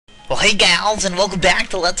hey gals, and welcome back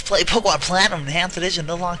to Let's Play Pokemon Platinum Enhanced Edition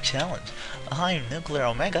Nuzlocke Challenge. I'm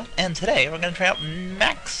NuclearOmega, and today we're going to try out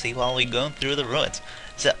Maxie while we go through the ruins.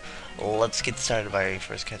 So, let's get started by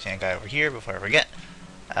first catching a guy over here before I forget.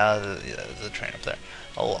 There's a train up there.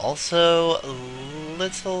 Oh, also,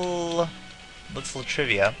 little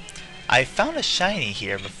trivia. I found a shiny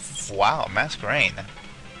here, but wow, Masquerain.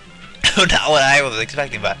 Not what I was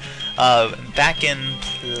expecting, but back in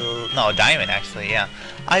Diamond actually, yeah.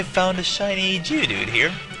 I found a shiny Geodude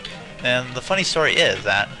here, and the funny story is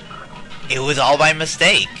that it was all by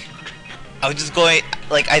mistake. I was just going,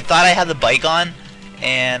 like, I thought I had the bike on,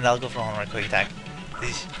 and I'll go for one more quick attack.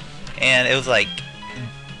 And it was like,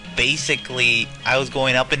 basically, I was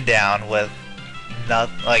going up and down with I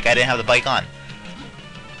didn't have the bike on.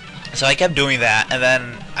 So I kept doing that, and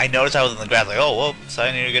then I noticed I was in the grass, like, oh, whoops,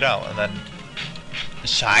 I need to get out. And then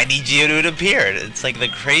shiny Geodude appeared. It's like the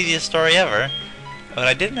craziest story ever. But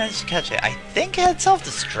I did manage to catch it. I think it had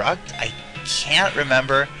self-destruct. I can't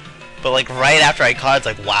remember. But like right after I caught it,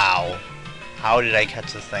 it's like, wow. How did I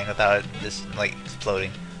catch this thing without it just like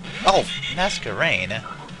exploding? Oh, Masquerain.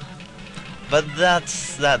 But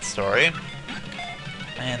that's that story.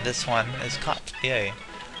 And this one is caught. Yay.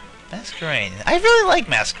 Masquerain. I really like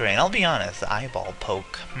Masquerain, I'll be honest. The eyeball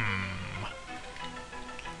poke.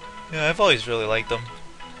 Yeah, I've always really liked them.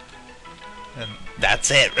 And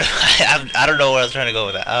that's it. I don't know where I was trying to go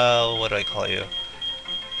with that. What do I call you?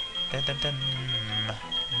 Dun, dun, dun.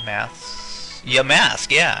 Mask. Yeah,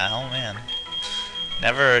 Mask, yeah. Oh, man.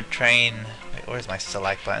 Never train... Wait, where's my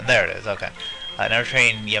select button? There it is, okay. Never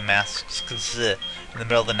train your masks in the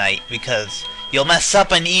middle of the night because you'll mess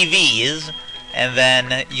up on EVs. And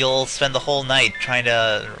then you'll spend the whole night trying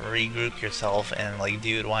to regroup yourself and like,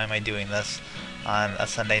 dude, why am I doing this on a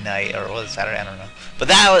Sunday night or was it Saturday? I don't know. But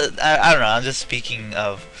that was I don't know. I'm just speaking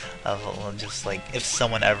of just like if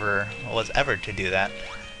someone was ever to do that.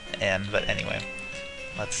 But anyway,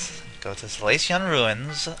 let's go to Celestian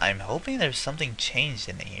Ruins. I'm hoping there's something changed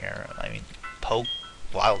in here. I mean,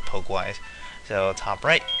 wild poke wise. So top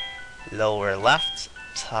right, lower left,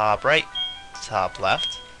 top right, top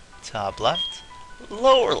left, top left.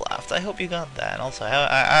 Lower left. I hope you got that. And also,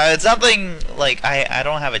 it's something like I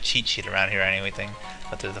don't have a cheat sheet around here or anything,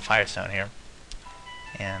 but there's a Firestone here.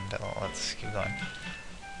 And let's keep going.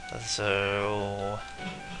 So,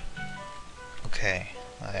 okay,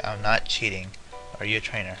 I'm not cheating. Are you a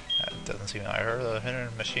trainer? That doesn't seem. I heard the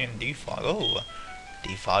hidden machine defog. Oh,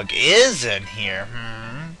 defog is in here.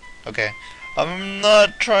 Okay, I'm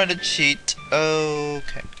not trying to cheat.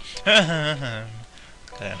 Okay. Go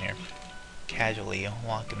down here. Casually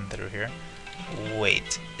walking through here.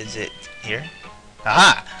 Wait, is it here?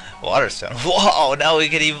 Aha! Waterstone. Whoa, now we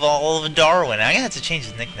can evolve Darwin. I'm gonna have to change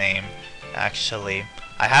his nickname, actually.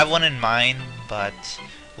 I have one in mind, but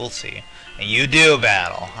we'll see. And you do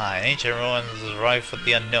battle. Hi, ancient ruins is rife with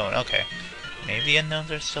the unknown. Okay. Maybe the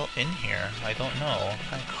unknowns are still in here. I don't know.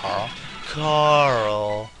 Hi, Carl.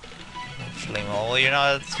 Carl! Flame. Well, you're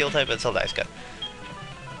not a steel type, but still dice. Good.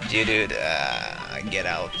 Dude, get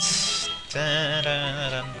out. Dun,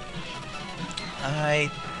 dun, dun.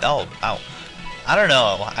 Ow. I don't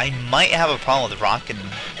know. I might have a problem with rock and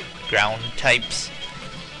ground types.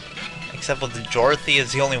 Except with the Dorothy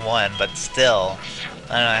is the only one, but still.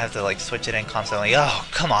 I don't know, I have to like switch it in constantly. Oh,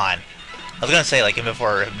 come on. I was gonna say like in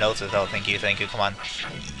before hypnosis. Oh, thank you, come on.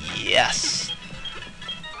 Yes.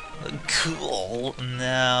 Cool.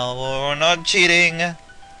 Now we're not cheating.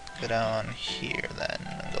 Go down here then.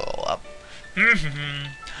 Go up.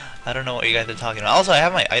 I don't know what you guys are talking about. Also, I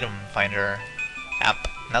have my item finder app.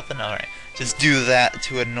 Nothing? Alright. Just do that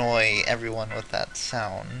to annoy everyone with that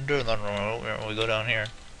sound. We go down here.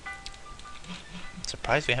 I'm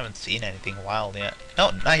surprised we haven't seen anything wild yet.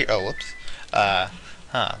 No, not here. Oh, whoops.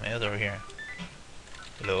 Maybe it's over here.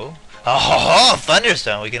 Hello? Oh,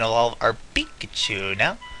 Thunderstone! We can evolve our Pikachu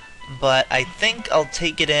now. But I think I'll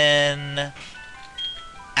take it in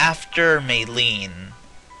after Maylene.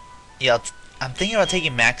 Yeah, I'm thinking about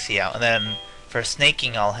taking Maxie out, and then for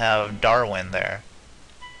snaking I'll have Darwin there.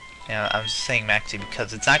 Yeah, I'm just saying Maxie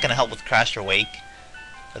because it's not going to help with Crash or Wake,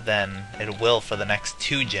 but then it will for the next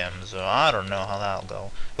 2 gyms, so I don't know how that'll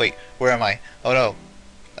go. Wait, where am I? Oh no.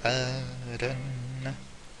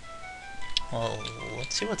 Well,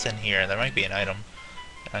 let's see what's in here. There might be an item.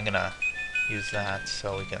 I'm going to use that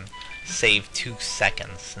so we can save 2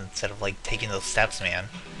 seconds instead of like taking those steps, man.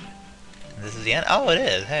 This is the end? Oh, it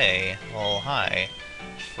is. Hey. Well, hi.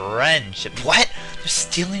 Friendship. What? They're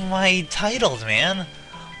stealing my titles, man.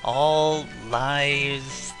 All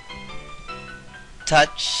lives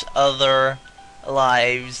touch other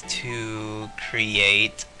lives to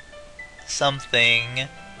create something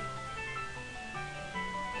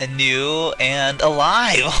new and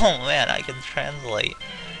alive. Oh man, I can translate.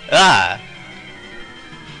 Ah!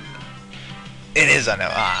 It is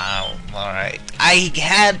unknown. Ah, alright. I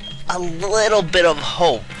had a little bit of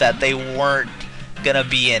hope that they weren't gonna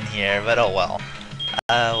be in here, but oh well.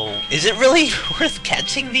 Is it really worth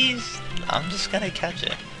catching these? I'm just gonna catch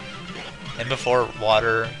it. And before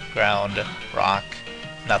water, ground, rock,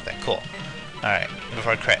 nothing. Cool. Alright,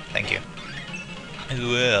 before crit, thank you.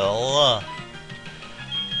 Well,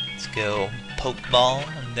 let's go Pokeball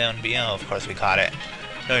and down B. Oh, of course we caught it.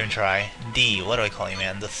 Don't even try. D, what do I call you,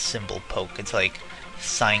 man? The symbol poke. It's like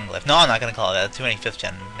Signglyph. No, I'm not gonna call it that. Too many 5th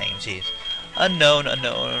gen names, jeez. Unknown,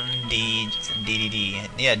 D, D, D, D.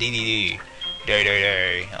 Yeah, D, D, D. Day, day,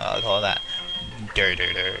 day. I'll call it that. Day,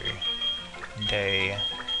 day, day. Day,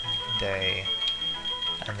 day.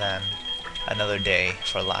 And then another day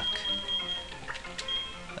for luck.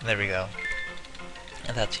 And there we go.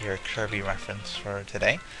 And that's your Kirby reference for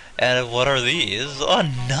today. And what are these? Oh,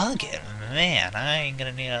 nugget! Man, I ain't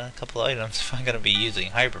gonna need a couple of items if I'm gonna be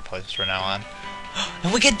using Hyper Post from now on.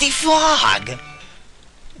 And we get Defog!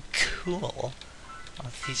 Cool.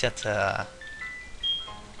 Let's see that's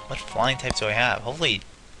what flying types do I have? Hopefully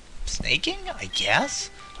snaking, I guess?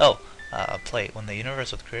 Oh, plate. When the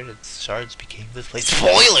universe was created, shards became this place.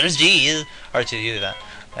 Spoilers, jeez! Or to do that.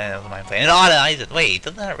 And that was my play. And auto-eyes. Wait,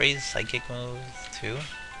 doesn't that raise psychic moves too?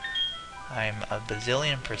 I'm a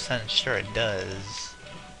bazillion% sure it does.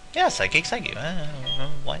 Yeah, psychic.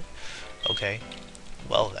 What? Okay.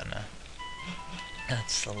 Well then.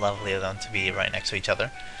 That's lovely of them to be right next to each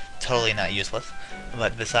other. Totally not useless.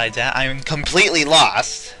 But besides that, I'm completely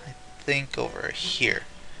lost. I think over here.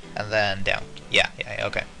 And then down. Yeah,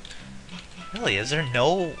 okay. Really, is there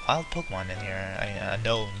no wild Pokemon in here?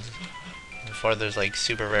 Knowns. Before there's like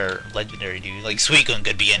super rare legendary dude. Like Suicune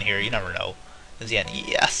could be in here, you never know. Is he in?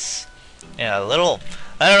 Yes! Yeah, a little...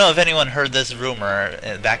 I don't know if anyone heard this rumor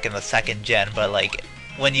back in the 2nd gen, but like,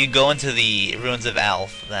 when you go into the Ruins of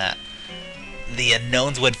Elf, that the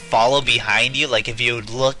unknowns would follow behind you, like if you would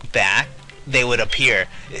look back, they would appear.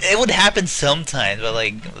 It would happen sometimes, but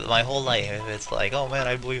like, my whole life, it's like, oh man,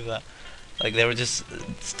 I believe that. Like, they were just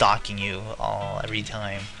stalking you every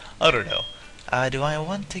time. I don't know. Do I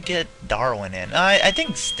want to get Darwin in? I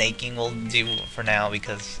think snaking will do for now,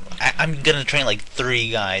 because I'm gonna train like 3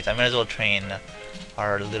 guys. I might as well train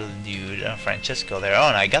our little dude, Francisco there. Oh,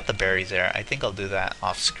 and I got the berries there. I think I'll do that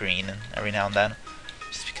off screen every now and then,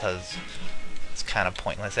 just because it's kind of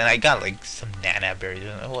pointless. And I got like some Nana berries.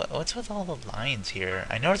 What's with all the lines here?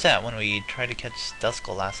 I noticed that when we tried to catch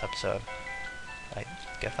Duskull last episode. I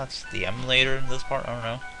guess that's the emulator in this part. I don't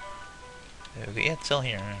know. Yeah, it's still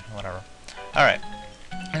here. Whatever. Alright.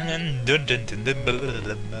 And then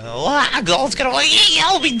Gold's gonna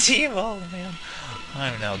help me team. Oh man. I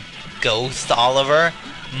don't know. Ghost Oliver.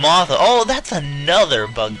 Moth. Oh, that's another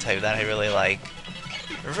bug type that I really like.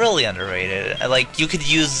 Really underrated. Like, you could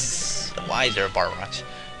use... Why is there a bar watch?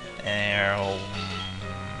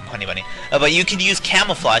 Honey bunny. But you could use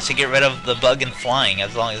camouflage to get rid of the bug and flying,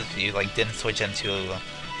 as long as you like didn't switch into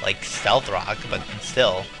like stealth rock. But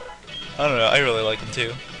still, I don't know. I really like them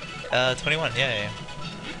too. 21. Yeah.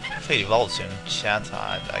 Hopefully it evolves soon. Chat.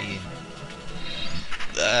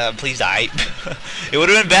 Please die. It would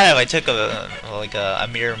have been bad if I took a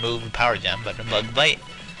mirror move power gem, but a bug bite.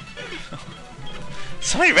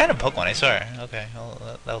 So many random Pokemon, I swear. Okay, well,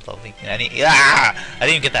 that was lovely. I didn't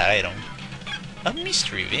even get that item. A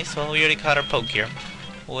mystery base. Well, we already caught our poke here.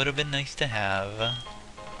 Would have been nice to have.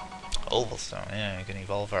 Ovalstone. Yeah, we can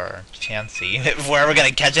evolve our Chansey if we're ever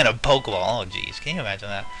gonna catch in a Pokeball. Oh, jeez, can you imagine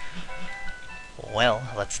that? Well,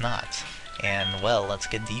 let's not. And well, let's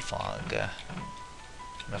get Defog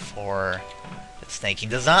before the snaking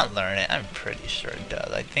does not learn it. I'm pretty sure it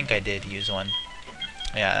does. I think I did use one.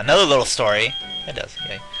 Yeah, another little story. It does.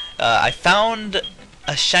 Okay. I found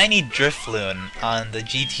a shiny Drifloon on the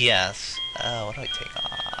GTS. What do I take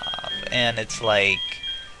off? And it's like,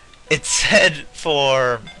 it said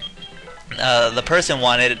for the person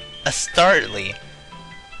wanted a Starly.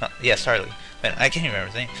 Yeah, Starly. Man, I can't even remember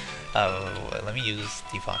his name. Let me use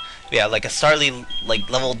Defog. Yeah, like a Starly, like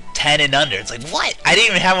level 10 and under. It's like, what? I didn't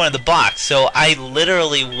even have one in the box. So I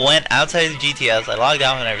literally went outside the GTS. I logged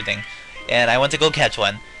out and everything, and I went to go catch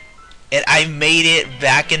one. And I made it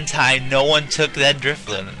back in time. No one took that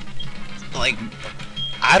Drifloon. Like,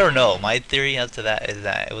 I don't know. My theory as to that is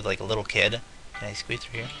that it was like a little kid. Can I squeeze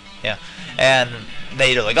through here? Yeah. And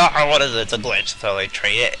they're like, oh, what is it? It's a glitch. So they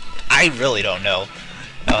trade it. I really don't know.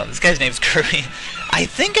 This guy's name's Kirby. I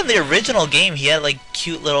think in the original game he had like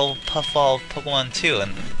cute little puffball Pokemon too.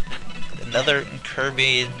 And another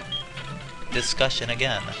Kirby discussion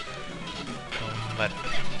again. But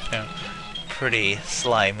pretty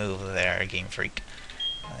sly move there, Game Freak.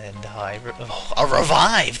 And a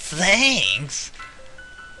revive, thanks!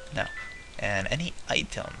 No. And any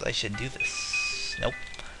items, I should do this. Nope.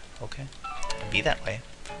 Okay. Be that way.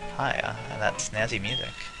 Hi, that's snazzy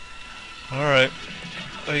music. Alright.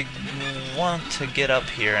 I want to get up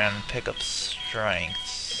here and pick up strength.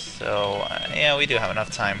 So, yeah, we do have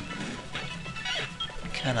enough time.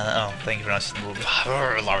 Oh, thank you very much. Thank you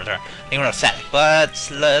very much, Static.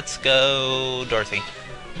 But let's go, Dorothy.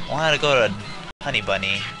 I wanted to go to Honey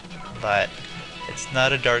Bunny, but it's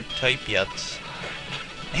not a dark type yet.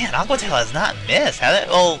 Man, Aquatail has not missed. Has it?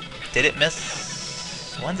 Oh, did it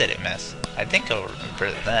miss? When did it miss? I think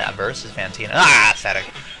versus Fantina. Ah, Static.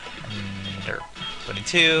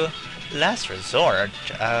 22. Last resort.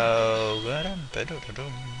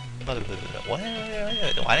 What?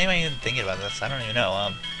 Why am I even thinking about this? I don't even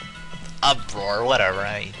know. Uproar, whatever.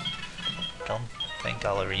 I don't think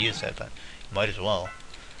I'll ever use it, but might as well.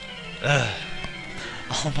 Ugh.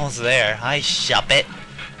 Almost there. I shop it.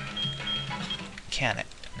 Can it?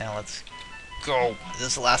 Now let's go. Is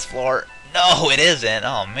this the last floor? No, it isn't.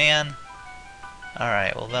 Oh man.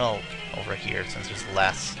 Alright, well that'll over here since there's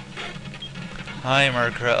less. Hi,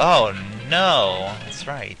 Murkrow. Oh no. That's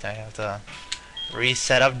right. I have to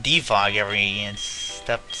reset up defog every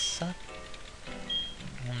steps up.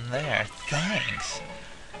 And there. Thanks.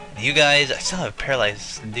 You guys, I still have a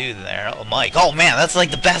paralyzed dude there. Oh, Mike. Oh man, that's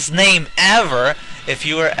like the best name ever. If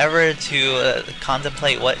you were ever to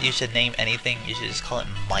contemplate what you should name anything, you should just call it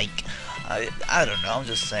Mike. I don't know. I'm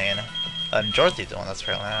just saying. Dorothy's the one that's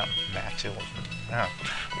paralyzed. Max.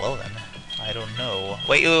 Well then, I don't know.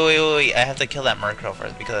 Wait. I have to kill that Murkrow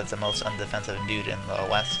first because it's the most undefensive dude in the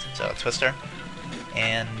West. So Twister.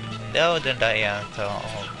 And no, didn't die. Yeah. So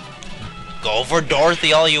I'll go for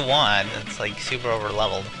Dorothy all you want. It's like super over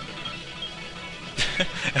leveled.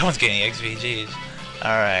 Everyone's getting XPGs.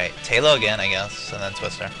 Alright, Tailo again, I guess, and then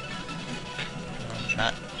Twister.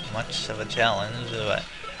 Not much of a challenge, but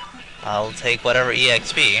I'll take whatever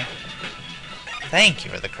EXP. Thank you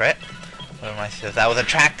for the crit. What am I saying? That was a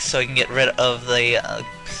track, so I can get rid of the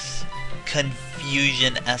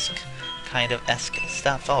confusion-esque kind of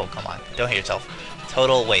stuff. Oh, come on, don't hit yourself.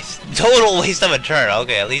 Total waste. Total waste of a turn.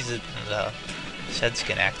 Okay, at least the shed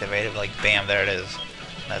skin activated. Like, bam, there it is.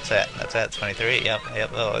 That's it. That's it. 23. Yep.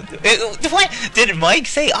 Oh, what did Mike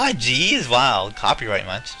say? Ah, jeez. Wow. Copyright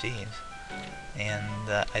much. Jeez. And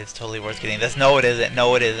it's totally worth getting this. No, it isn't.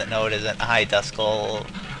 No, it isn't. No, it isn't. Hi, Duskull.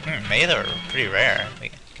 Maybe they're pretty rare.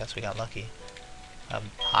 Guess we got lucky.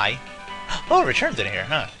 Hi. Oh, returns in here,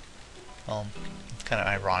 huh? Well, it's kind of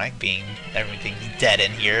ironic, being everything's dead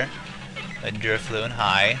in here. A Drifloon.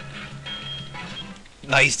 Hi.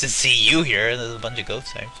 Nice to see you here. There's a bunch of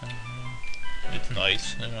ghost types. It's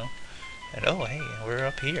nice, you know. And oh, hey, we're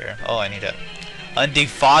up here. Oh, I need to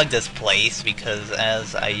undefog this place because,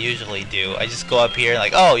 as I usually do, I just go up here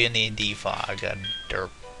like, oh, you need defog. Derp.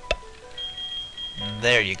 And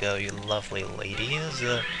there you go, you lovely ladies.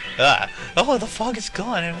 Oh, the fog is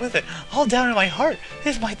gone, and with it, all down in my heart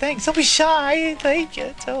is my thanks. Don't be shy. Thank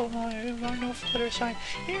you. Oh my, no Fluttershy.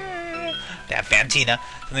 Yeah. That Fantina.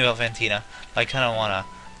 Something about Fantina. I kind of want to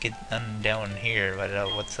get down here, but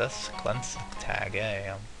what's this? Cleanse tag,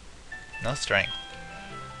 yeah. No strength.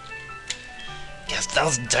 Guess that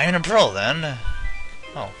was Diamond and Pearl then.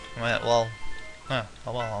 Oh, well,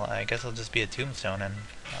 I guess I'll just be a tombstone, and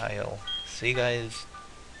I'll see you guys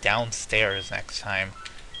downstairs next time.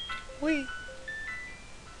 Whee!